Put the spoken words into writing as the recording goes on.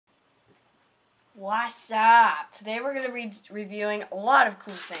What's up? Today we're going to be reviewing a lot of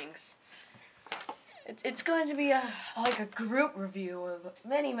cool things. It's going to be like a group review of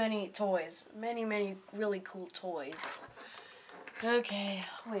many toys. Many really cool toys. Okay,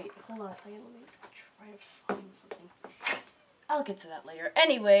 wait, hold on a second. Let me try to find something. I'll get to that later.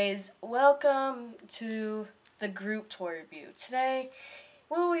 Anyways, welcome to the group toy review. Today,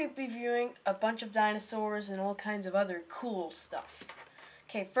 we'll be reviewing a bunch of dinosaurs and all kinds of other cool stuff.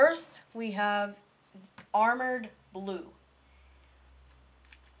 Okay, first we have Armored Blue.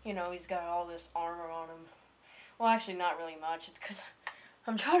 You know, he's got all this armor on him. Well, actually, not really much. It's because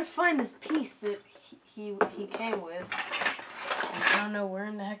I'm trying to find this piece that he came with. I don't know where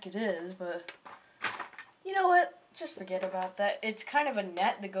in the heck it is, but you know what? Just forget about that. It's kind of a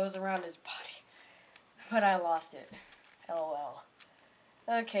net that goes around his body. But I lost it. LOL.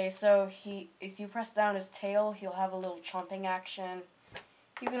 Okay, so if you press down his tail, he'll have a little chomping action.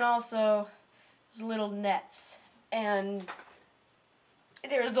 You can also, there's little nets. And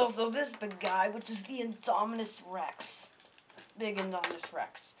there's also this big guy, which is the INDOMINUS Rex. Big INDOMINUS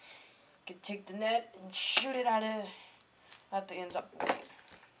Rex. You can take the net and shoot it at the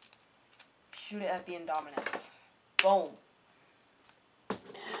shoot it at the INDOMINUS. Boom.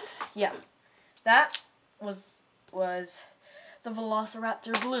 Yeah. That was the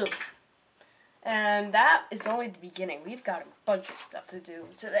Velociraptor Blue. And that is only the beginning. We've got a bunch of stuff to do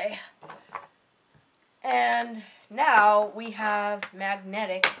today. And now we have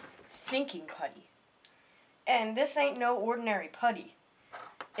magnetic thinking putty. And this ain't no ordinary putty.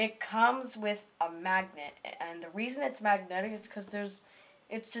 It comes with a magnet. And the reason it's magnetic is because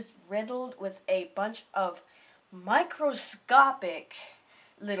it's just riddled with a bunch of microscopic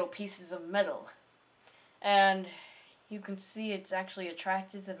little pieces of metal. And you can see it's actually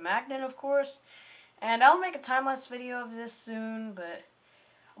attracted to the magnet, of course. And I'll make a time-lapse video of this soon, but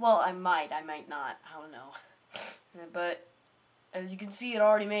well, I might not, I don't know. But as you can see, it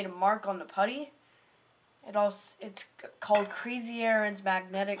already made a mark on the putty. It's called Crazy Aron's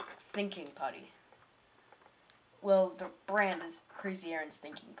Magnetic Thinking Putty. Well, the brand is Crazy Aron's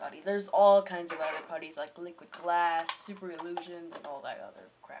Thinking Putty. There's all kinds of other putties like Liquid Glass, Super Illusions, and all that other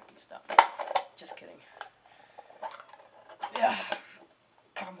crappy stuff. Just kidding. Yeah.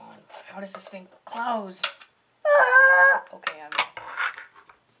 Come on. How does this thing close? Okay,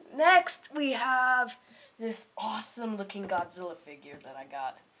 Next, we have this awesome looking Godzilla figure that I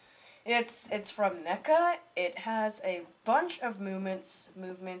got. It's from NECA. It has a bunch of movements.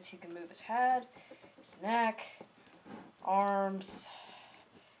 He can move his head, his neck, arms,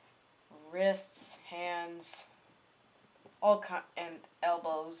 wrists, hands, and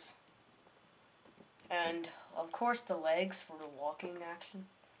elbows. And of course the legs for the walking action.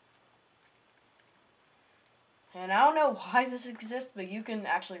 And I don't know why this exists, but you can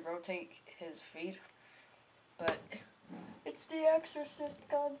actually rotate his feet. But it's the Exorcist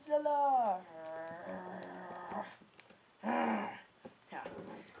Godzilla. Yeah,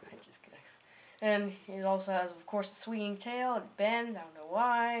 I'm just kidding. And he also has, of course, a swinging tail. It bends. I don't know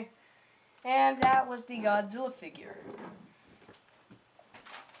why. And that was the Godzilla figure.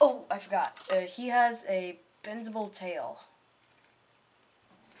 Oh, I forgot. He has a bendable tail.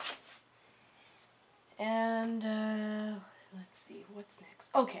 And, let's see, what's next?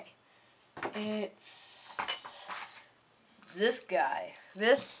 Okay. It's this guy.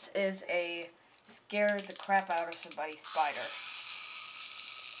 This is a scared the crap out of somebody's spider.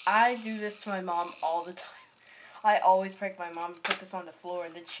 I do this to my mom all the time. I always prank my mom, put this on the floor,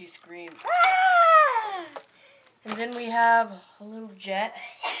 and then she screams. Ah! And then we have a little jet,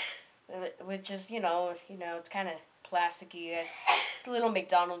 which is, you know, it's kind of plasticky. It's a little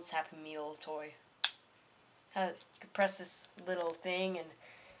McDonald's Happy Meal toy. You can press this little thing, and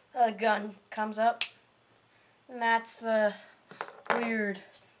a gun comes up, and that's the weird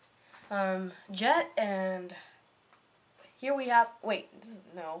jet. And here we have. Wait,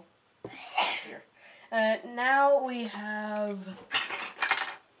 no. Here. Now we have.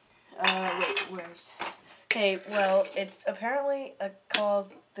 Wait, where's? Okay, well, it's apparently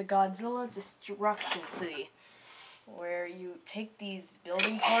called the GODZILLA Destruction City, where you take these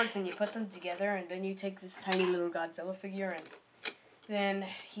building parts and you put them together, and then you take this tiny little Godzilla figure, and then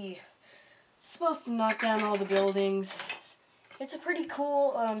he's supposed to knock down all the buildings. It's a pretty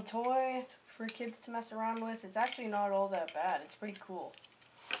cool toy for kids to mess around with. It's actually not all that bad. It's pretty cool.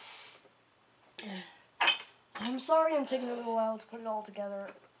 I'm sorry I'm taking a little while to put it all together.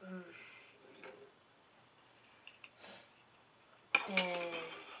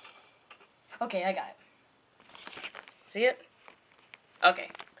 Okay, I got it. See it? Okay.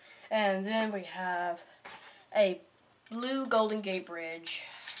 And then we have a blue Golden Gate Bridge.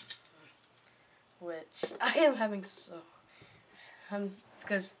 which I am having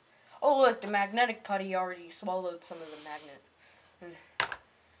because, oh look, the magnetic putty already swallowed some of the magnet.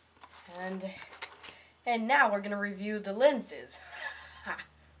 And now we're gonna review the lenses.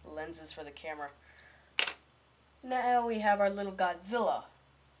 Lenses for the camera. Now we have our little Godzilla.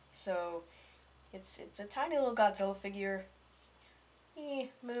 So it's a tiny little Godzilla figure.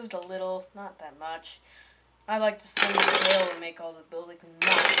 He moves a little, not that much. I like to swing the tail and make all the buildings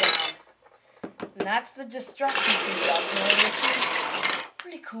knock down. And that's the Destruction City Godzilla, which is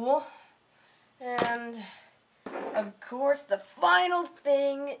pretty cool. And of course, the final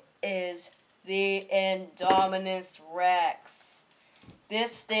thing is the INDOMINUS REX.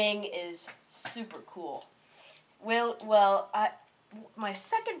 This thing is super cool. My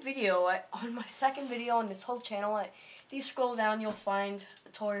second video on this whole channel, if you scroll down, you'll find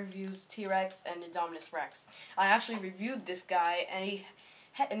toy reviews, T-Rex and INDOMINUS REX. I actually reviewed this guy, and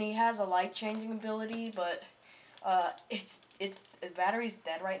he has a light changing ability, but the battery's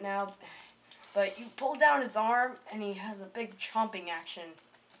dead right now. But you pull down his arm, and he has a big chomping action.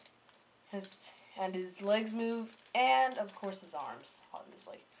 And his legs move, and of course his arms,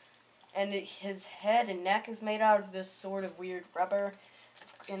 obviously. And his head and neck is made out of this sort of weird rubber,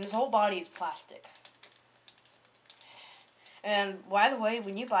 and his whole body is plastic. And by the way,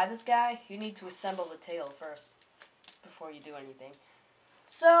 when you buy this guy, you need to assemble the tail first before you do anything.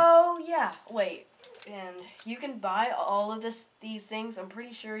 So yeah, wait, and you can buy all of these things. I'm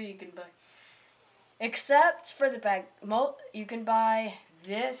pretty sure you can buy, except for the bag. You can buy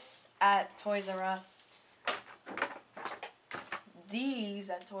this at Toys R Us. These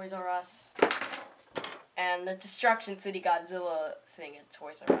at Toys R Us, and the Destruction City Godzilla thing at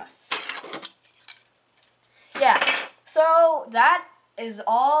Toys R Us. Yeah, so that is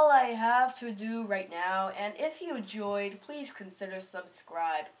all I have to do right now, and if you enjoyed, please consider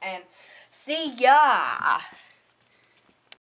subscribe, and see ya!